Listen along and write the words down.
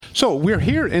So we're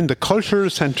here in the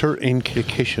Cultural Centre in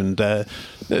Kilkishen.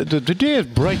 The day is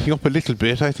brightening up a little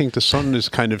bit. I think the sun is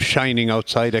kind of shining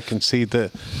outside. I can see the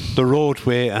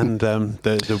roadway and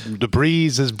the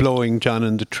breeze is blowing, John,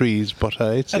 in the trees. But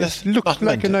it looks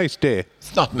like a nice day.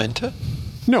 It's not meant to.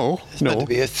 No, It's meant to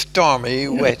be a stormy,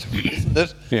 wet, isn't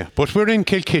it? Yeah, but we're in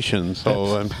Kilkishen,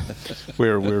 so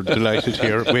we're delighted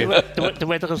here. The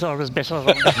weather is always better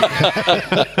around.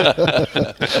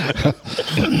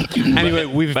 Anyway,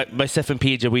 myself and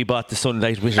PJ, we bought the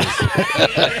sunlight with us.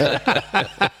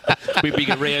 We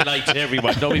bring a ray of light to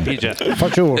everyone, don't we, PJ?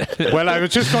 For sure. Well, I was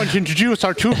just going to introduce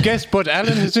our two guests, but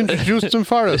Alan has introduced them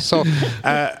for us. So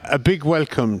a big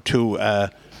welcome to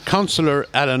Councillor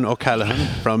Alan O'Callaghan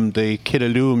from the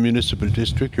Killaloe Municipal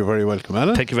District. You're very welcome,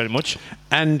 Alan. Thank you very much.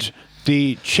 And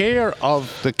the chair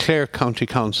of the Clare County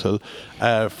Council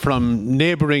from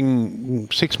neighbouring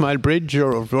 6 Mile Bridge,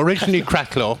 or originally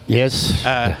Cracklow. Yes.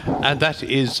 And that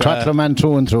is... Cracklow man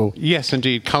through and through. Yes,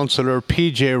 indeed. Councillor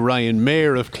PJ Ryan,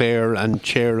 Mayor of Clare and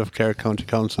Chair of Clare County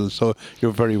Council. So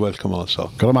you're very welcome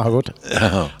also. Good.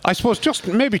 I suppose just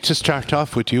maybe to start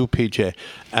off with you, PJ,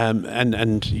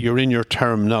 and you're in your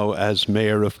term now as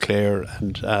Mayor of Clare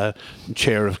and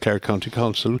Chair of Clare County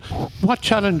Council. What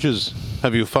challenges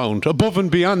have you found, above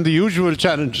and beyond the usual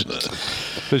challenges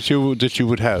that you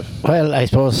would have? Well, I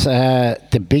suppose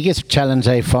the biggest challenge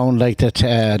I found, like that,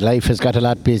 life has got a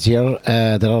lot busier.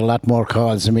 There are a lot more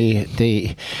calls to me.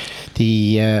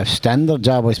 The standard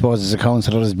job, I suppose, as a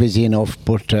councillor is busy enough,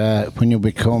 but when you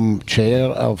become chair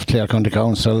of Clare County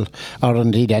Council, or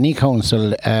indeed any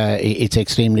council, it's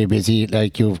extremely busy.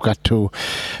 Like, you've got to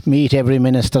meet every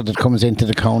minister that comes into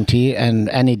the county and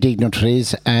any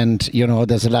dignitaries, and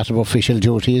there's a lot of official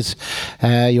duties.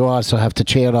 You also have to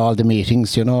chair all the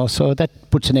meetings, so that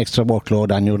puts an extra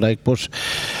workload on you. But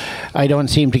I don't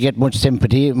seem to get much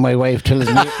sympathy. My wife tells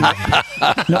me,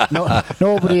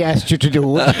 nobody asked you to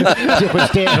do it. You could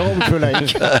stay at home if you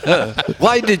like.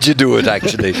 Why did you do it,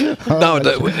 actually?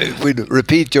 We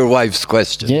repeat your wife's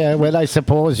question. Yeah, well, I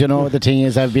suppose, the thing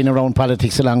is, I've been around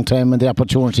politics a long time, and the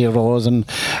opportunity arose, and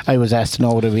I was asked to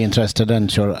know would I be interested, and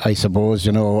sure, I suppose,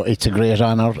 it's a great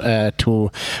honour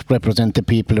to represent the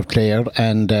people of Clare,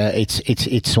 and it's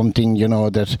something,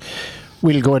 that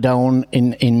will go down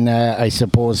in I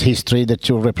suppose, history, that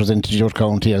you represented your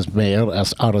county as mayor,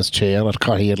 or as chair at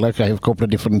Cahir. Like, I have a couple of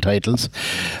different titles,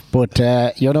 but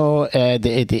at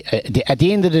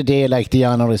the end of the day, like, the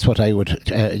honour is what I would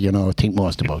think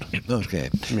most about. Okay,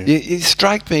 you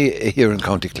strike me here in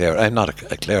County Clare. I'm not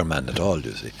a Clare man at all,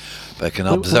 you see, but I can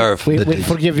observe. We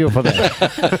forgive you for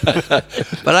that.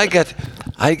 But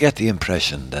I get the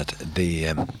impression that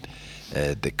the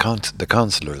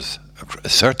councillors,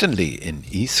 certainly in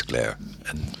East Clare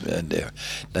and there,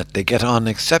 that they get on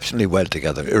exceptionally well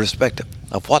together, irrespective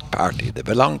of what party they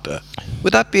belong to.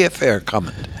 Would that be a fair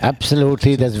comment?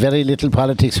 Absolutely. There's very little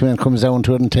politics when it comes down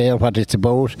to it, and there. What it's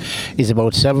about is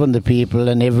about serving the people,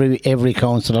 and every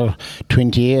councillor,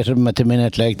 28 of them at the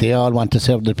minute, like, they all want to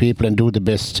serve the people and do the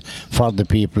best for the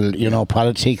people.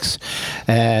 Politics,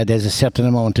 there's a certain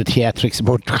amount of theatrics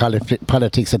about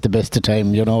politics at the best of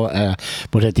time,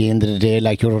 but at the end of the day,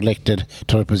 like, you're elected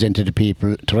to represent the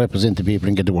people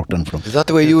and get the work done for them. Is that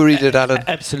the way you read it, Alan?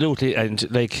 Absolutely, and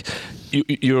like,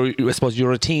 I suppose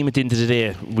you're a team at the end of the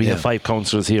day. We have 5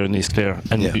 councillors here in East Clare,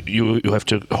 and you have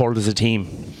to hold as a team.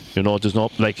 There's no,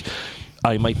 like,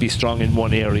 I might be strong in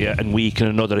one area and weak in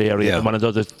another area, and one of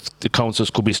the councillors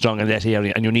could be strong in that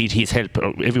area, and you need his help,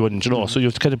 or everyone, so you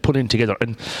have to kind of put in together.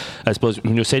 And I suppose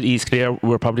when you said East Clare,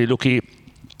 we're probably lucky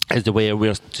as the way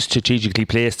we're strategically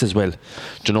placed as well.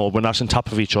 We're not on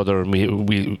top of each other, and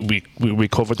we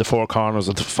cover the 4 corners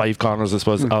or the 5 corners, I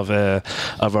suppose, of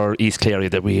our East Clare area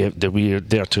that we are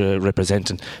there to represent.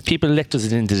 And people elect us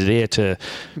at the end of the day to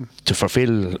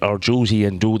fulfil our duty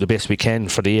and do the best we can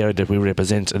for the area that we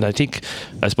represent. And I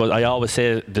suppose I always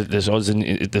say that there's us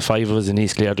the 5 of us in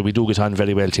East Clare, that we do get on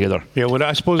very well together. Yeah, well,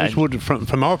 I suppose it would,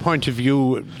 from our point of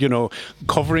view,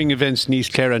 covering events in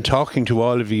East Clare and talking to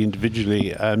all of you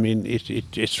individually.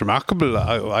 It's remarkable.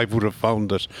 I would have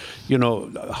found that,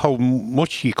 how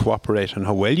much you cooperate and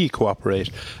how well you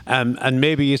cooperate. And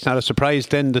maybe it's not a surprise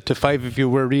then that the 5 of you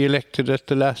were re-elected at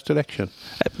the last election.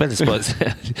 Well, I suppose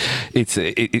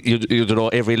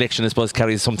every election, I suppose,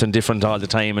 carries something different all the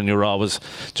time, and you're always,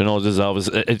 there's always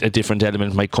a different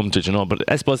element might come to, but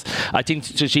I think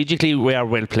strategically we are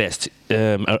well placed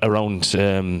around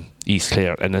East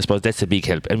Clare, and I suppose that's a big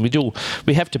help. And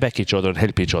we have to back each other and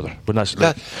help each other. We're not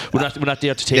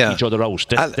there to take each other out.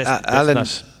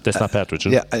 That's not part of it.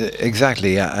 Yeah,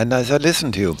 exactly. Yeah, and as I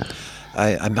listen to you,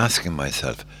 I'm asking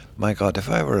myself, my God, if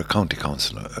I were a county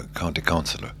councillor,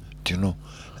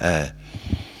 I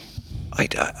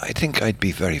think I'd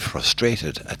be very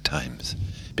frustrated at times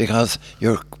because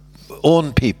your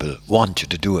own people want you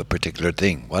to do a particular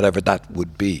thing, whatever that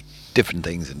would be. Different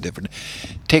things and different.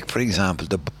 Take for example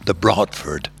the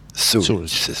Broadford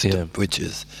sewage system, which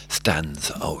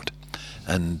stands out,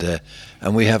 and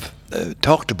we have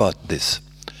talked about this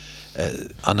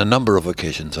on a number of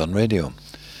occasions on radio,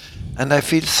 and I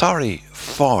feel sorry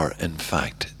for, in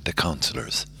fact, the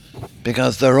councillors,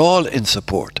 because they're all in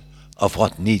support of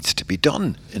what needs to be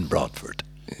done in Broadford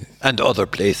and other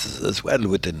places as well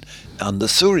on the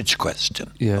sewerage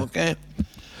question. Okay,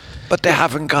 but they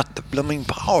haven't got the blooming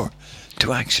power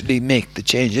to actually make the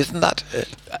change, isn't that?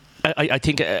 I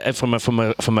think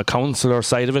from a councillor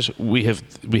side of it, we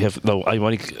have. No,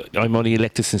 I'm only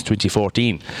elected since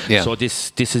 2014. Yeah. So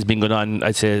this has been going on.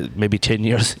 I'd say maybe 10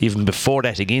 years, even before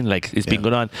that. Again, like it's been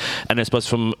going on. And I suppose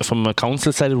from a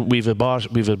council side, we've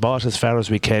bought as far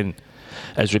as we can,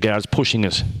 as regards pushing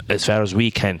it as far as we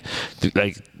can.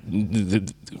 Like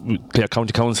the Clare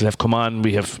County Council have come on.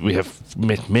 We have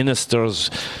met ministers.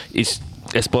 It's,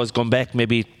 I suppose, gone back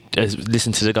maybe.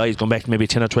 Listen to the guys going back maybe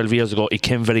 10 or 12 years ago, it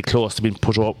came very close to being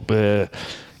put up to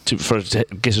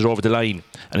get it over the line,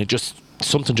 and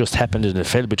something just happened and it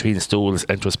fell between stools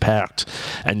and it was parked.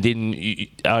 And then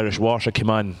Irish Water came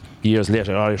on years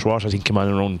later. Irish Water, I think, came on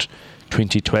around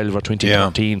 2012 or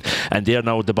 2013, and they're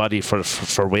now the body for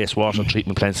wastewater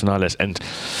treatment plants and all that. And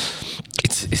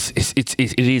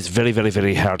it is very, very,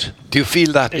 very hard. Do you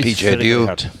feel that,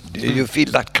 PJ? Do you feel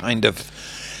that kind of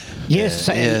Yes,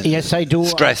 yes, I do.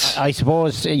 Stress. I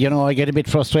suppose, I get a bit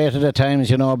frustrated at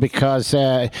times, because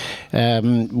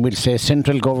we'll say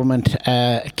central government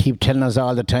keep telling us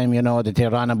all the time, that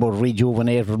they're on about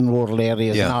rejuvenating rural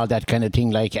areas and all that kind of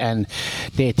thing, and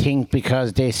they think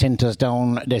because they send us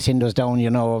down,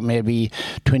 maybe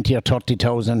 20 or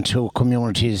 30,000 to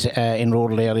communities in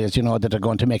rural areas, that are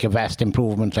going to make a vast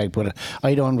improvement, but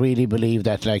I don't really believe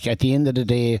that. At the end of the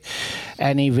day,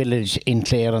 any village in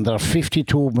Clare, and there are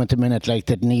 52 at the minute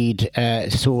that need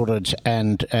sewerage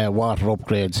and water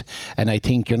upgrades, and I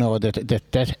think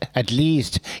that at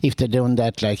least if they're doing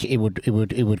that, it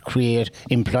would create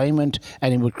employment,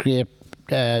 and it would create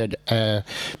a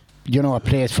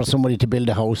place for somebody to build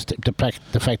a house.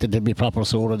 The fact that there'll be proper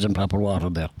sewerage and proper water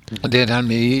there. They tell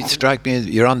me, it strikes me,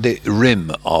 you're on the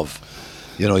rim of,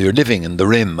 you're living in the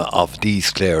rim of these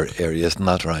Clare areas, isn't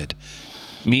that right?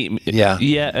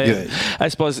 I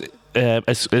suppose.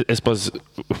 I suppose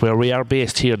where we are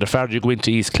based here, the farther you go into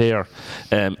East Clare,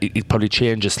 it probably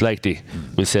changes slightly.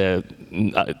 We say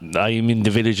I'm in the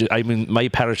village. My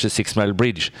parish is 6 Mile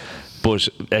Bridge, but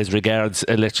as regards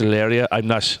electoral area, I'm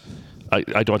not.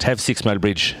 I don't have 6 Mile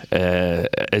Bridge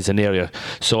as an area.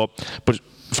 So, but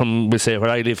from where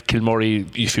I live, Kilmurray,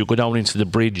 if you go down into the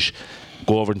bridge,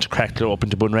 go over into Crackler, up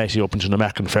into Bunratty, up into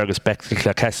Namack, Fergus, back to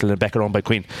Clarecastle, and back around by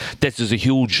Queen. That is a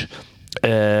huge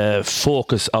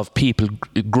focus of people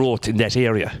growth in that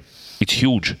area. It's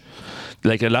huge.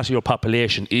 A lot of your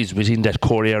population is within that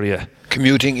core area.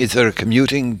 Commuting, is there a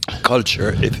commuting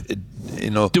culture?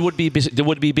 There would be a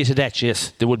bit of that,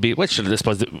 yes. There would be. Well, I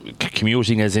suppose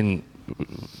commuting as in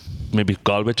maybe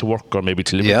Galway to work or maybe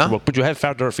to Limerick to work, but you have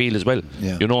further afield as well.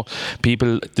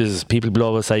 There's people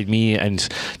below beside me, and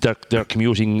they're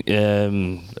commuting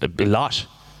a lot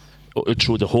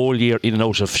through the whole year in and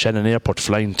out of Shannon Airport,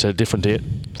 flying to different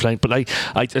but I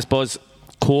suppose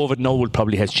COVID now will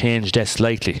probably has changed that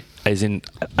slightly, as in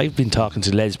I've been talking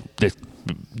to lads that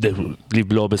live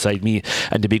below beside me,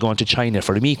 and they'll be going to China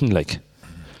for a meeting.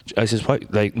 I says, why?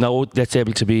 Now that's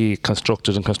able to be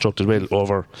constructed well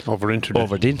over internet.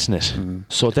 Over the internet. Mm-hmm.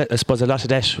 So that, I suppose, a lot of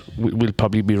that will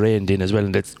probably be reined in as well.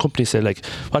 And that companies say,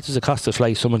 what does it cost to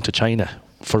fly someone to China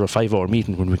for a 5-hour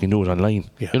meeting when we can do it online?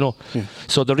 Yeah.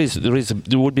 So there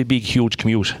would be a big, huge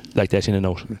commute like that in and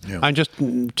out. Yeah. And just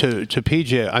to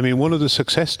PJ, one of the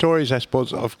success stories, I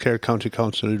suppose, of Clare County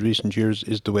Council in recent years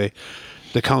is the way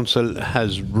the council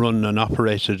has run and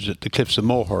operated the Cliffs of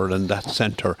Moher and that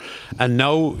centre, and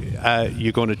now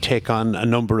you're going to take on a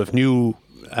number of new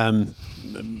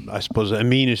I suppose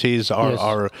amenities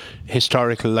or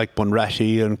historical, like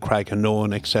Bunratty and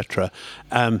Craiganoan, etc.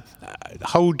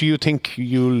 How do you think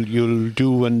you'll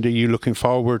do, and are you looking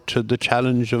forward to the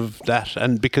challenge of that?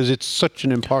 And because it's such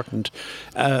an important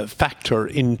factor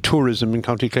in tourism in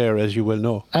County Clare, as you well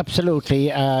know. Absolutely.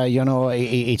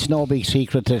 It's no big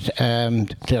secret that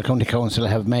Clare County Council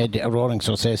have made a roaring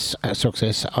success of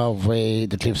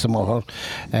the Cliffs of Moher.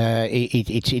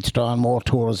 It's drawn more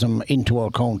tourism into our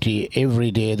county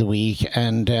every day of the week,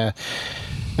 and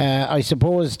I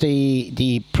suppose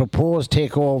the proposed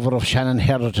takeover of Shannon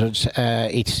Heritage,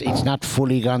 it's not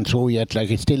fully gone through yet.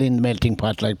 Like, it's still in the melting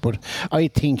pot. Like, but I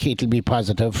think it'll be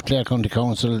positive. Clare County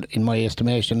Council, in my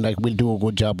estimation, like, will do a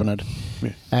good job on it.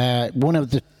 Yeah.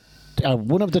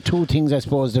 One of the two things, I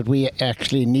suppose, that we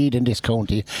actually need in this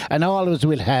county, and always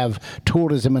will have,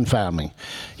 tourism and farming.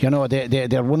 You know,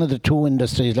 they're one of the two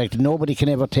industries, like, nobody can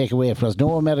ever take away from us.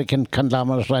 No American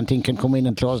conglomerate or anything can come in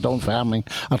and close down farming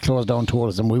or close down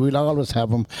tourism. We will always have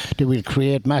them. They will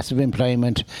create massive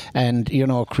employment and, you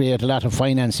know, create a lot of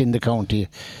finance in the county.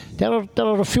 There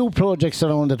are a few projects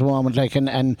around at the moment, like,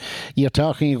 and you're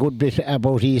talking a good bit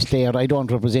about East Clare. I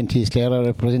don't represent East Clare, I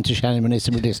represent the Shannon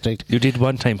Municipal District. You did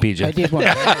one time, PJ. I did one.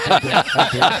 And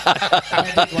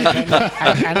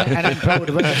I'm proud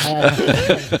of it.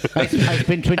 I've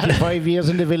been 25 years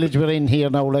in the village we're in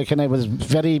here now, like, and I was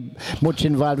very much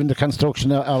involved in the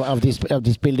construction of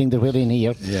this building that we're in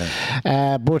here.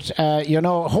 Yeah. But you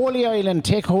know, Holy Island,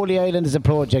 take Holy Island as a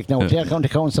project now. Clare County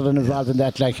Council are involved in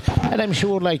that, like, and I'm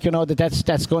sure, like, you know,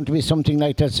 that's going to be something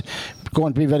like that's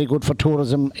going to be very good for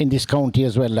tourism in this county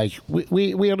as well. Like,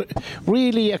 we're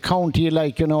really a county,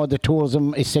 like, you know, the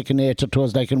tourism is second nature to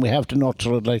us, like, and we have to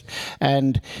nurture it, like,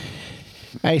 and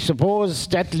I suppose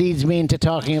that leads me into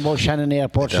talking about Shannon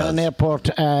Airport. Shannon Airport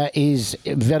is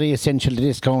very essential to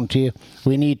this county.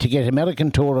 We need to get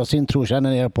American tourists in through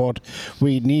Shannon Airport.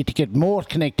 We need to get more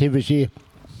connectivity.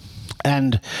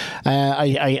 And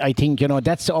I think, you know,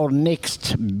 that's our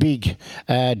next big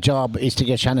job, is to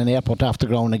get Shannon Airport off the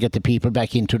ground and get the people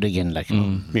back into it again. Like,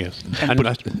 yes. And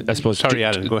I suppose, sorry,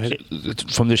 Alan, go ahead.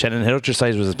 From the Shannon Heritage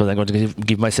side, I suppose I'm going to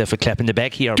give myself a clap in the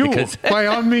back here. Because by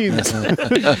all means.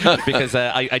 Because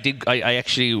I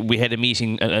actually, we had a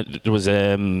meeting. There was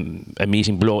a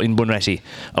meeting below in Bunratty,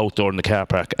 outdoor in the car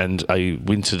park, and I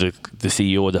went to the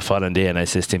CEO the following day, and I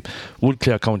said to him, would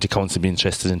Clare County Council be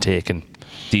interested in taking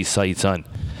these sites on?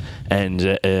 And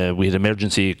we had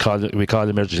emergency council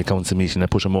meeting. I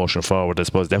put a motion forward. I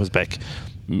suppose that was back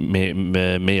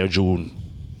May or June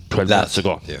 12 months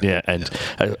ago. And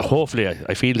hopefully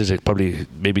I feel that it probably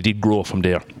maybe did grow from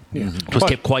there. It was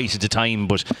kept quiet at the time,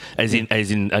 but as in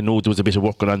I know there was a bit of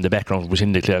work going on in the background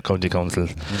within the Clare County Council.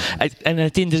 And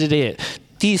at the end of the day,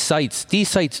 these sites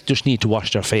just need to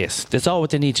wash their face. That's all what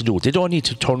they need to do. They don't need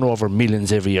to turn over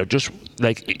millions every year. Just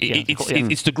like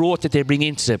it's the growth that they bring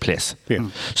into the place.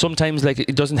 Sometimes, like,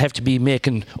 it doesn't have to be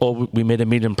making, we made $1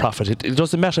 million profit. It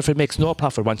doesn't matter if it makes no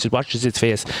profit once it washes its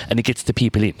face and it gets the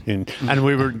people in. And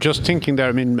we were just thinking there,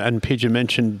 I mean, and PJ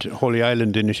mentioned Holy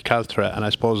Island in Ishcaltra, and I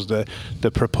suppose the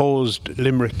proposed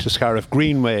Limerick to Scariff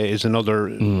Greenway is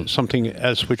another something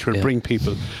else which will bring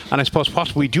people. And I suppose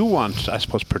what we do want, I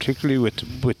suppose particularly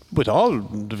with all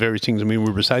the various things, I mean,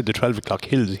 we're beside the 12 o'clock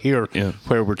hills here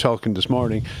where we're talking this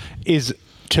morning, is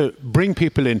to bring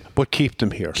people in but keep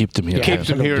them here. Keep them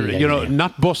here, you know,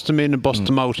 not bust them in and bust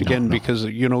them out again, because,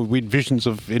 you know, we had visions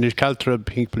of in Ishcaltra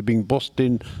people being bussed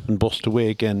in and bussed away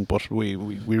again, but we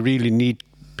really need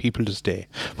people to stay.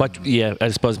 But I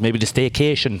suppose maybe the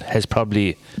staycation has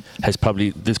probably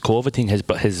this COVID thing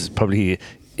has probably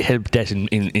helped that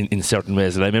in certain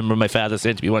ways. And I remember my father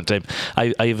saying to me one time,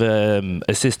 I've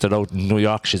a sister out in New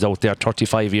York, she's out there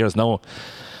 35 years now,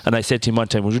 and I said to him one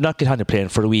time, would you not get on a plane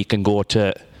for a week and go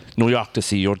to New York to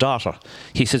see your daughter?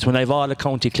 He says, when I've all of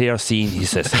County Clare seen, he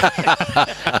says.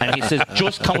 And he says,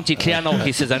 just County Clare now,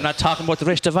 he says, I'm not talking about the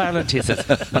rest of Ireland, he says.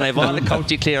 When I've all of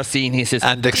County Clare seen, he says,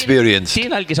 and experience.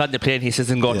 Then I'll get on the plane, he says,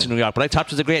 and go to New York. But I thought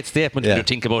it was a great statement if you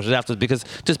think about it after, because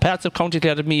there's parts of County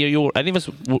Clare that me or you, any of us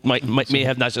may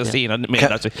have not just seen and may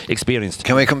have not experienced.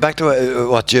 Can we come back to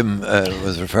what Jim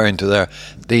was referring to there?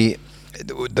 The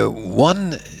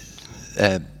one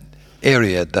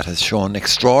area that has shown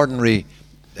extraordinary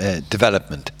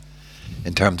development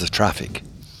in terms of traffic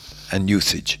and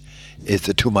usage is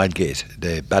the 2 Mile Gate,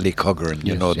 the Ballycugger,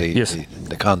 you know,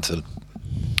 the council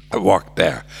work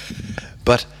there.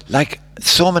 But like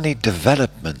so many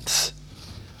developments,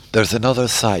 there's another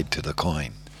side to the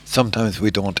coin. Sometimes we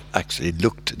don't actually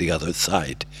look to the other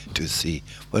side to see,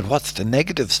 well, what's the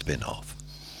negative spin-off?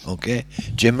 Okay,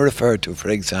 Jim referred to, for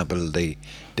example, the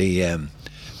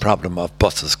problem of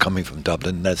buses coming from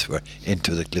Dublin and elsewhere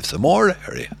into the Cliffs of Moher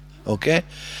area, okay,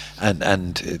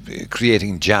 and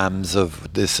creating jams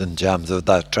of this and jams of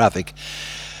that traffic.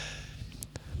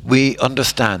 We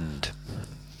understand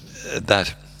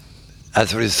that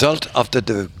as a result of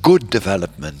the good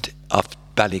development of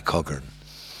Ballycugger,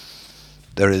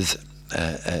 there is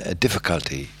a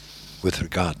difficulty with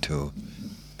regard to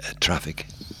traffic,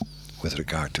 with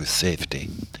regard to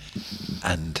safety,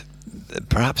 and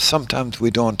perhaps sometimes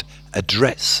we don't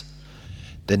address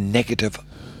the negative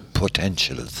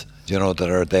potentials, you know, that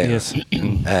are there. Yes.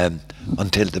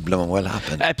 Until the bloom will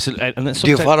happen. Absolutely. And do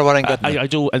you follow what I'm getting at? I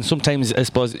do, and sometimes I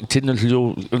suppose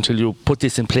until you put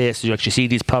this in place, you actually see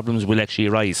these problems will actually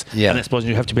arise. Yeah. And I suppose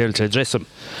you have to be able to address them.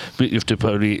 You have to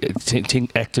probably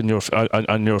act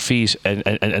on your feet and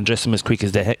address them as quick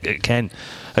as they can.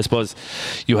 I suppose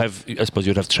you'd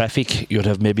have traffic. You'd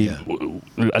have maybe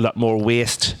a lot more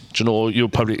waste. You know, you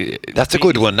probably that's a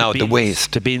good one now. The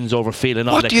waste, the bins overfilling.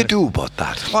 All what that do you do about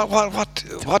that?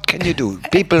 What can you do?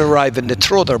 People arrive and they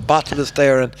throw their bottles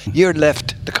there, and you're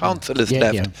left. The council is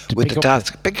left with the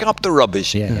task picking up the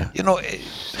rubbish. You know.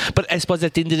 But I suppose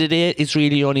at the end of the day, it's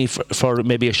really only for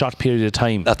maybe a short period of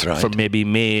time. That's right. From maybe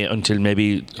May until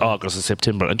maybe August or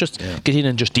September, and just get in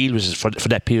and just deal with it for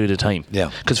that period of time.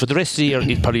 Yeah. Because for the rest of the year,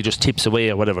 it probably just tips away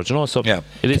or whatever. Do you know? So it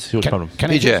is a huge problem.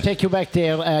 Can I just take you back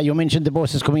there? You mentioned the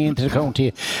buses coming into the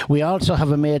county. We also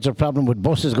have a major problem with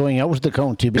buses going out of the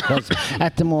county because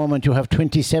at the moment you have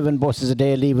 27 buses a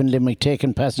day leaving Limerick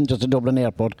taking passengers to Dublin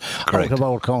Airport out of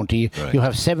our county. Right. You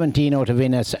have 17 out of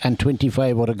Ennis and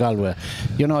 25 out of Galway.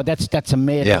 You know, that's a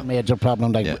major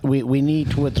problem. Like we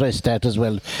need to address that as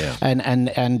well. Yeah.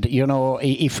 And you know,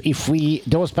 if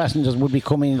those passengers would be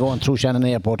coming and going through Shannon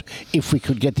Airport if we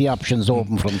could get the options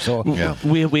open from. So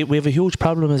we have a huge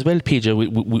problem as well, PJ,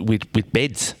 with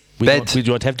beds. We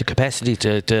don't have the capacity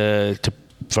to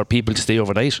for people to stay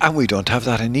overnight, and we don't have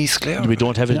that in East Clare. We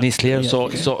don't have it in East Clare. So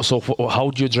how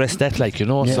do you address that? Like, you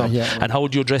know, and how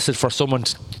do you address it for someone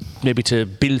maybe to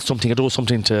build something or do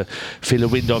something to fill a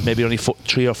window maybe only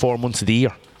 3 or 4 months of the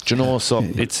year? Do you know? So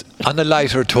it's on a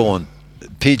lighter tone.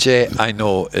 PJ, I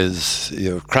know, is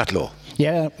your Cratloe.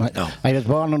 Yeah, I was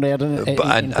born on there.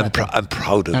 I'm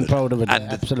proud of it. I'm proud of it,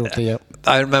 absolutely,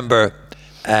 I remember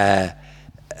an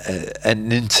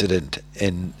incident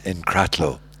in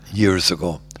Cratloe years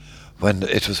ago when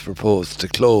it was proposed to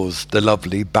close the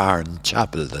lovely barn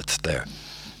chapel that's there.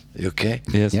 You okay?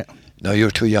 Yes. Yeah. No,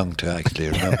 you're too young to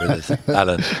actually remember this,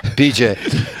 Alan. PJ,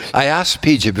 I asked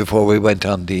PJ before we went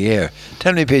on the air,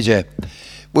 tell me, PJ,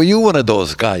 were you one of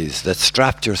those guys that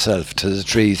strapped yourself to the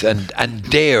trees and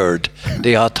dared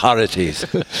the authorities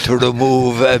to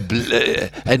remove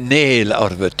a nail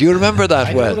out of it? Do you remember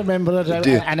that well? I do remember it,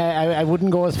 and I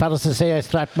wouldn't go as far as to say I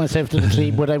strapped myself to the tree,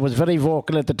 but I was very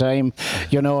vocal at the time,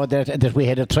 you know, that we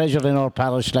had a treasure in our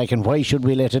parish, like, and why should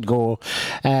we let it go?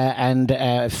 And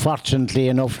fortunately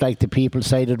enough, like, the people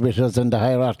sided with us, and the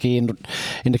hierarchy in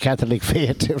the Catholic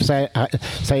faith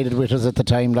sided with us at the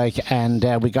time, like, and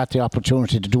we got the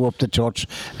opportunity to do up the church,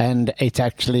 and it's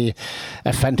actually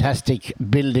a fantastic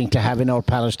building to have in our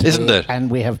parish today. Isn't it?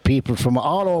 And we have people from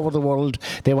all over the world.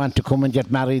 They want to come and get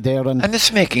married there, and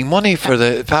it's making money for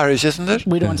the parish, isn't it?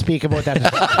 We don't speak about that.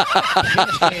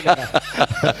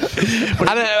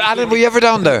 Alan, were you ever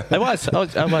down there? I was.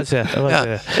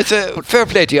 Yeah. It's a fair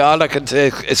play to you. All I can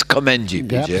say is commend you,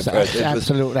 PJ.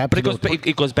 Absolutely. But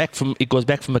it goes back from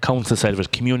the council side of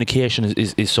it. Communication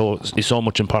is so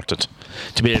much important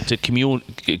to be able to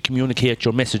communicate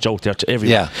your message out there to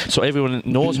everyone, so everyone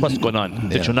knows what's going on.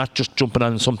 That you're not just jumping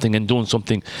on something and doing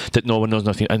something that no one knows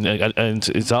nothing. And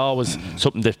it's always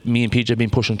something that me and PJ have been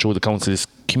pushing through the council is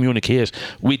communicate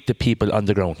with the people on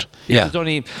the ground. If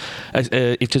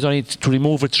there's only to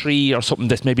remove a tree or something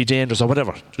that's maybe dangerous or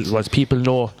whatever, as people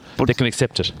know, they can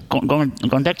accept it. Going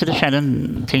back to the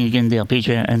Shannon thing again there,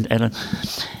 PJ and Ellen.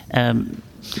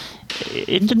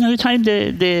 In the new time,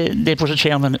 they put a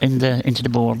chairman into the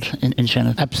board in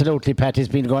Shannon. Absolutely, Pat. It's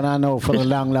been going on now for a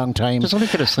long time. It's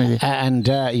ridiculous, really. And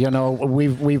you know,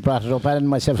 we've brought it up. Alan and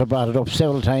myself have brought it up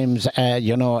several times.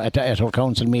 You know, at our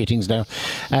council meetings now,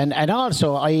 and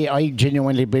also I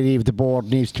genuinely believe the board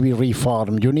needs to be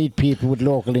reformed. You need people with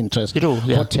local interest,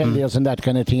 hoteliers and that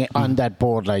kind of thing on that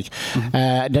board. Like,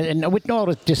 and with no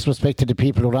disrespect to the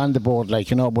people who are on the board, like,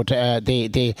 you know, but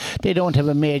they don't have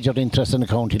a major interest in the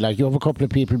county. Like, you have a couple of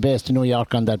people based in New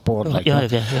York on that board. Like,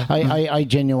 I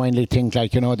genuinely think,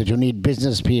 like, you know, that you need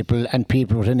business people and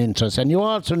people with an interest, and you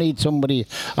also need somebody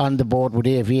on the board with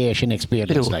aviation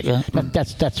experience.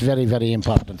 That's very, very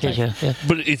important.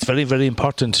 But it's very, very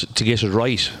important to get it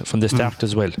right from the start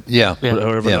as well. Not,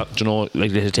 you know,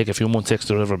 like, they take a few months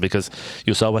extra or whatever, because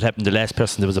you saw what happened. The last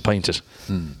person that was appointed,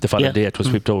 the following day it was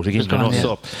swept out again.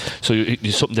 So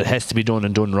it's something that has to be done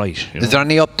and done right. Is there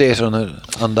any update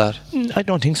on that? I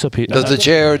don't think so, PJ. Does the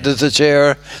chair?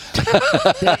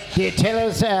 They tell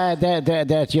us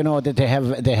that you know that they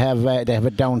have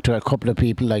it down to a couple of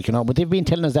people, like, you know, but they've been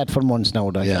telling us that for months now.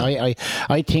 Like, Yeah.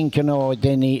 I think, you know,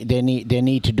 they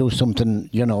need to do something.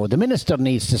 You know, the minister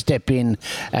needs to step in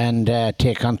and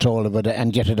take control of it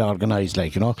and get it organised.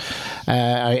 Like, you know,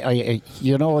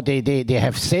 you know, they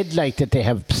have said like that they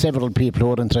have several people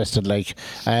who are interested. Like,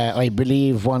 I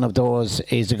believe one of those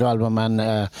is a Galway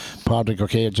man, Padraig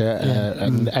O'Cage,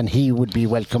 and he would be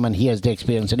welcome, and he has the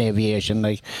experience in aviation.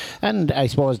 Like, and I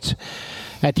suppose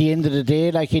at the end of the day,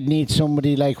 like, it needs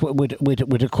somebody like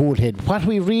with a cool head. What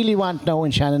we really want now in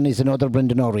Shannon is another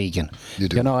Brendan O'Regan.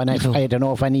 You know, and I don't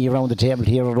know if any around the table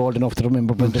here are old enough to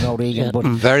remember Brendan O'Regan, but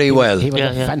very well. He was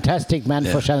a fantastic man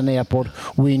for Shannon Airport.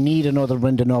 We need another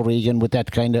Brendan O'Regan with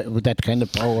that kind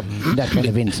of power, that kind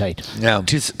of insight. Yeah,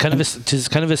 it is kind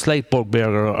of a slight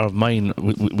bugbear of mine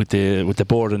with the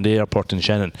board and the airport in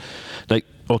Shannon. Like,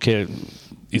 okay,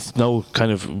 it's now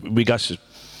kind of, we got it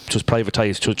was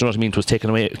privatised, do you know what I mean? It was taken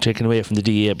away from the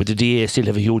DA, but the DA still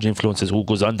have a huge influence as who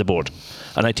goes on the board,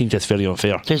 and I think that's very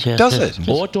unfair. Does it?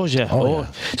 Oh, it does, yeah. Oh.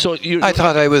 So I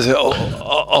thought I was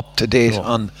up to date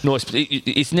on. No,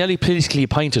 it's nearly politically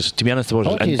appointed, to be honest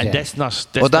about it, and that's not.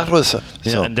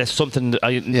 And that's something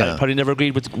I probably never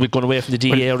agreed with going away from the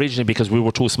DA originally, because we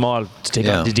were too small to take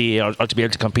on the DA or to be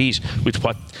able to compete with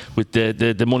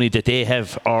the money that they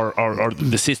have or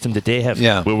the system that they have.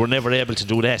 Yeah. We were never able to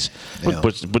do that,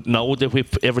 but now they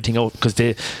whip everything out, because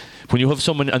when you have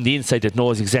someone on the inside that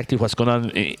knows exactly what's going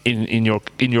on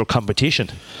in your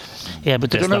competition. Yeah, but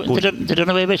they done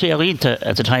away with Arita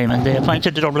at the time, and they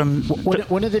appointed the Dublin.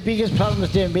 One of the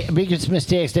biggest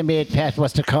mistakes they made, Pat,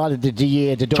 was to call it the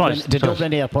DA, the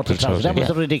Dublin Airport. That was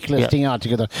a ridiculous thing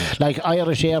altogether. Like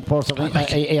Irish Airports,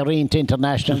 Arita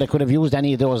International, they could have used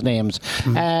any of those names.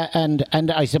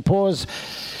 And I suppose,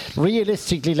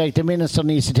 realistically, like, the minister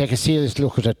needs to take a serious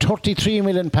look at it. 33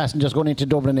 million passengers going into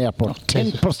Dublin Airport.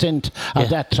 10% of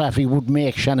that traffic would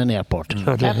make Shannon Airport.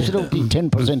 Absolutely,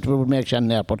 10% would make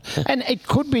Shannon Airport. And it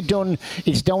could be done.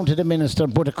 It's down to the minister.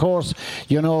 But of course,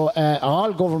 you know,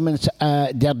 all governments,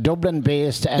 they're Dublin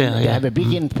based, and they have a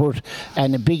big input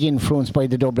and a big influence by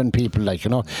the Dublin people. Like, you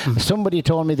know, somebody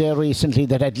told me there recently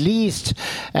that at least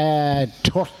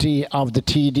 30 of the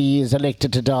TDs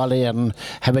elected to Dáil Éireann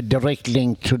have a direct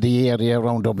link to the area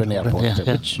around Dublin Airport.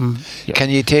 Can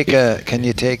you take a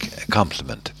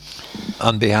compliment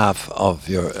on behalf of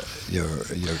your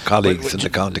colleagues in the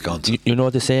county council? You know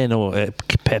the saying, a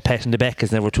pat in the back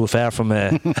is never too far from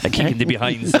a kick in the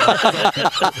behind.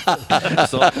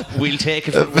 So we'll take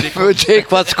it. We'll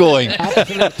take what's going.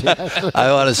 Absolutely.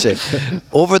 I want to say,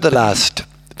 over the last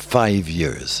 5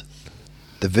 years,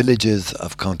 the villages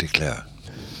of County Clare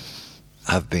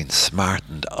have been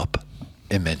smartened up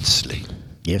immensely.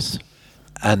 Yes.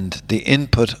 And the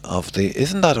input of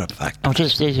isn't that a fact? Oh,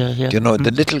 just do you know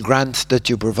the little grants that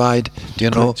you provide? Do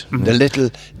you know the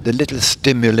little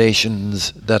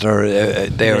stimulations that are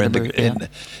there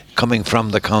coming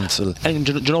from the council? And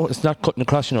do you know, it's not cutting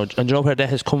across, you know. And do you know where that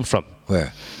has come from?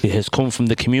 Where? It has come from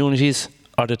the communities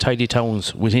or the tidy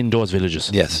towns within those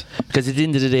villages. Yes. Because at the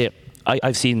end of the day,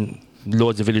 I've seen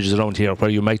loads of villages around here where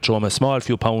you might throw them a small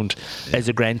few pound as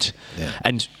a grant,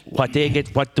 and what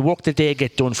the work that they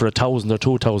get done for 1,000 or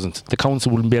 2,000, the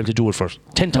council wouldn't be able to do it for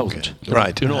 10,000.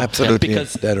 Right, you know, absolutely,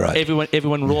 because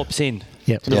everyone ropes in.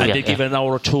 And they give it an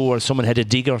hour or two, or someone had a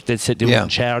digger, they'd said they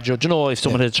wouldn't charge you. Do you know, if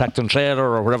someone had a tractor and trailer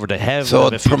or whatever they have. So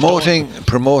promoting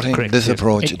this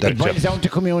approach. It boils down to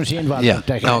community involvement.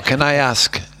 Yeah. Now, can I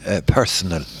ask a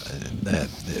personal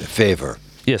favour?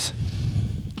 Yes.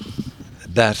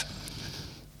 That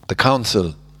the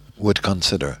council would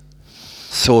consider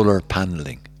solar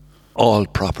panelling all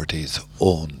properties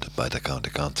owned by the county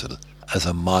council as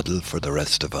a model for the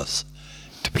rest of us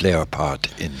to play our part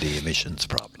in the emissions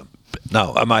problem.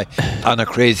 Now, am I on a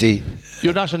crazy?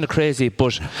 You're not on a crazy,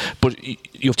 but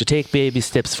you have to take baby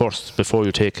steps first before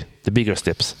you take the bigger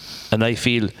steps. And I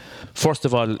feel, first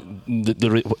of all,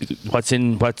 what's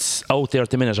out there at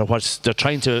the minute, or what they're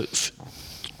trying to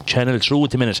channel through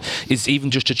at the minute, is even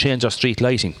just to change our street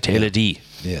lighting to LED.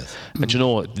 Yes. And you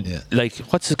know, like,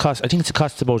 what's the cost? I think it's a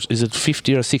cost about, is it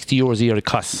 50 or 60 euros a year it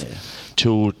costs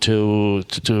to put to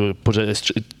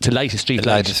light a street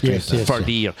light for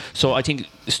the year. So I think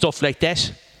stuff like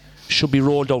that should be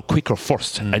rolled out quicker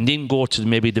first, and then go to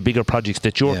maybe the bigger projects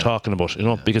that you're talking about, you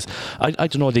know, because I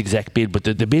don't know the exact bill, but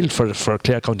the bill for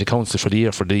Clare County Council for the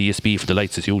year for the ESB for the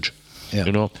lights is huge.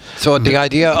 You know. So the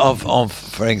idea of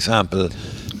for example,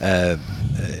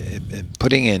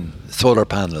 putting in solar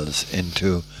panels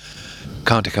into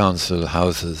county council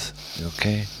houses,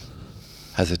 okay,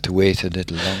 Has it to wait a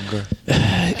little longer?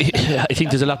 I think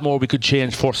there's a lot more we could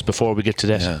change first before we get to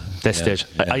that stage.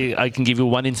 Yeah. I can give you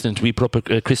one incident. We put up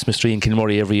a Christmas tree in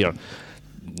Kilmurray every year.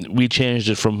 We changed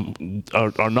it from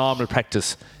our normal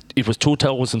practice. It was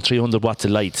 2,300 watts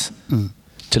of lights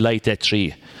to light that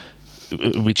tree.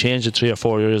 We changed it 3 or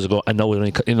 4 years ago, and now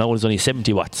it's only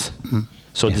 70 watts.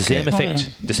 So the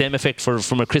same effect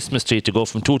from a Christmas tree to go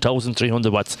from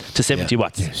 2,300 watts to 70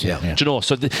 watts. Yes, yeah. Do you know?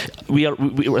 So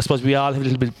I suppose we all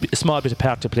have a small bit of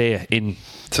part to play in.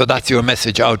 So that's your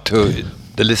message out to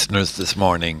the listeners this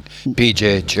morning.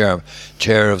 PJ,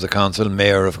 chair of the council,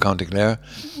 mayor of County Clare,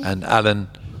 and Alan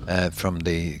from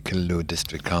the Killaloe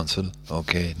District Council.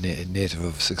 Okay, native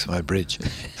of 6 Mile Bridge.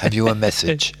 Have you a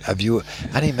message? Have you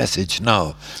any message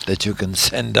now that you can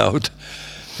send out?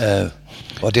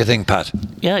 What do you think, Pat?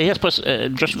 Yeah, yes, but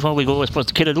just before we go, I suppose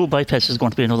the Killaloe bypass is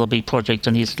going to be another big project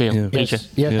in East Clare. Yes,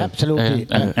 absolutely.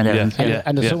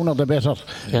 And the sooner the better.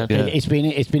 Yeah. It's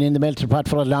been in the melting pot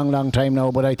for a long time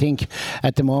now, but I think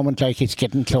at the moment, like, it's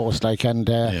getting close. Like, and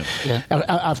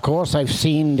of course, I've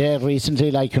seen there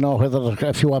recently, like, you know, whether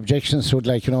a few objections to it,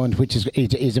 like, you know, and which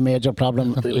is a major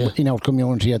problem in our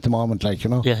community at the moment, like, you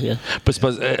know. Yeah. But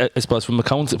I suppose from the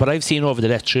council, what I've seen over the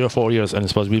last 3 or 4 years, and I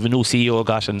suppose we have a new CEO,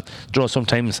 and you know,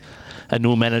 sometimes a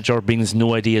new manager brings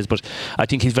new ideas, but I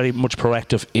think he's very much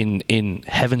proactive in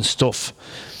having stuff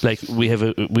like we have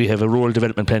a rural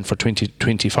development plan for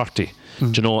 2040. Do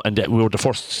you know, and we were the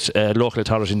first local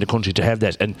authority in the country to have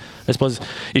that. And I suppose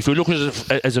if you look at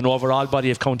it as an overall body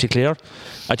of County Clare,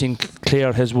 I think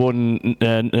Clare has won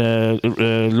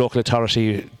local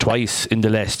authority twice in the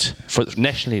last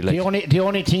nationally. Like. The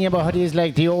only thing about it is,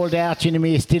 like, the old arch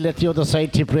enemy is still at the other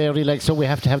side, Tipperary, like, so we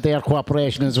have to have their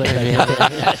cooperation as well.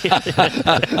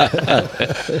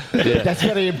 That's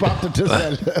very important as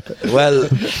well. Well,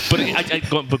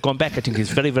 but going back, I think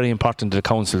it's very, very important that the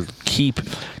council keep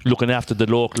looking after the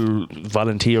local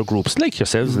volunteer groups like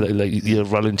yourselves, like you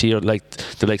volunteer, like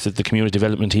the likes of the community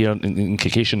development here in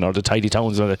Kilkishen or the Tidy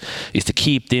Towns, is to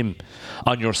keep them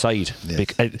on your side.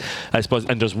 Yes. I suppose,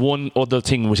 and there's one other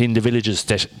thing within the villages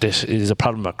that is a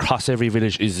problem across every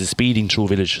village, is the speeding through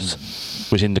villages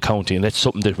within the county, and that's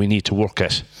something that we need to work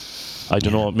at. I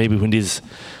don't know, maybe when these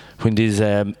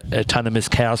autonomous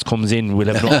cars comes in, we'll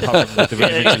have no problem with the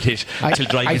vehicle to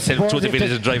drive itself through the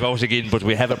village and drive out again, but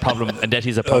we have a problem, and that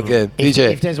is a problem. Okay,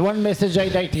 PJ. If there's one message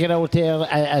I'd like to get out there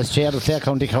as chair of Clare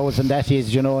County Council, and that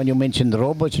is, you know, and you mentioned the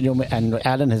robots, and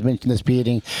Alan has mentioned the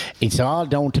speeding, it's all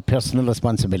down to personal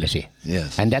responsibility.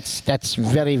 Yes. And that's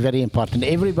very, very important.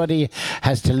 Everybody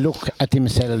has to look at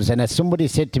themselves, and as somebody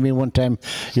said to me one time,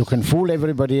 you can fool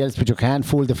everybody else, but you can't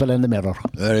fool the fella in the mirror.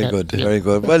 Very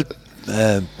good. Well,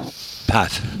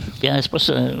 Pat. Yeah, I suppose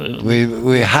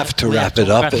we have to wrap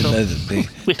it up.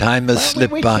 The time has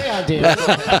slipped by.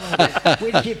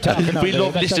 We'll keep talking. We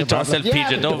love listening to ourselves,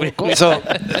 PJ, don't we?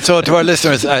 So to our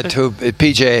listeners, to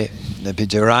PJ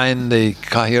Ryan, the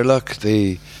Cathaoirleach,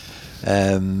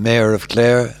 the Mayor of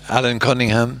Clare, Alan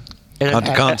Cunningham,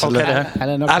 County Councillor,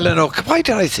 Alan O'Connor. Why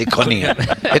did I say Cunningham? But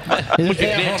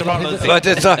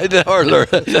it's the hurler.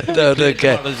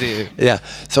 Okay. Yeah.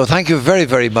 So thank you very,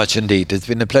 very much indeed. It's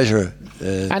been a pleasure.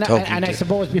 And I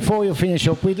suppose before you finish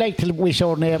up, we'd like to wish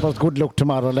our neighbours good luck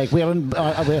tomorrow. Like, we're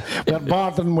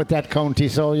bordering with that county,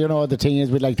 so, you know, the thing is,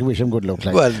 we'd like to wish them good luck.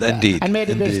 Like. Well, indeed. And may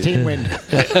the best team win.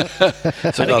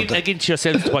 So against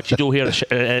yourselves, what you do here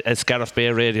at Scariff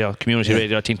Bay Radio, Community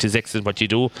Radio, I think is excellent what you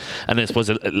do. And I suppose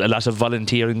a lot of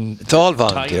volunteering. It's all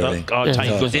volunteering.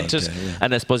 Time goes into it.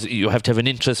 And I suppose you have to have an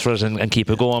interest for it and keep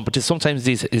it going. But sometimes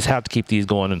it's hard to keep these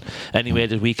going. And any way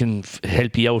that we can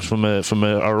help you out from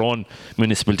our own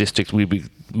municipal district, we'll be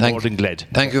more than glad.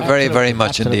 Thank you very, very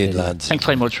much indeed, lads. Thanks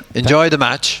very much. Enjoy the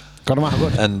match.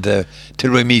 And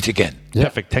till we meet again.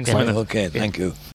 Perfect. Thanks a minute. Okay, thank you.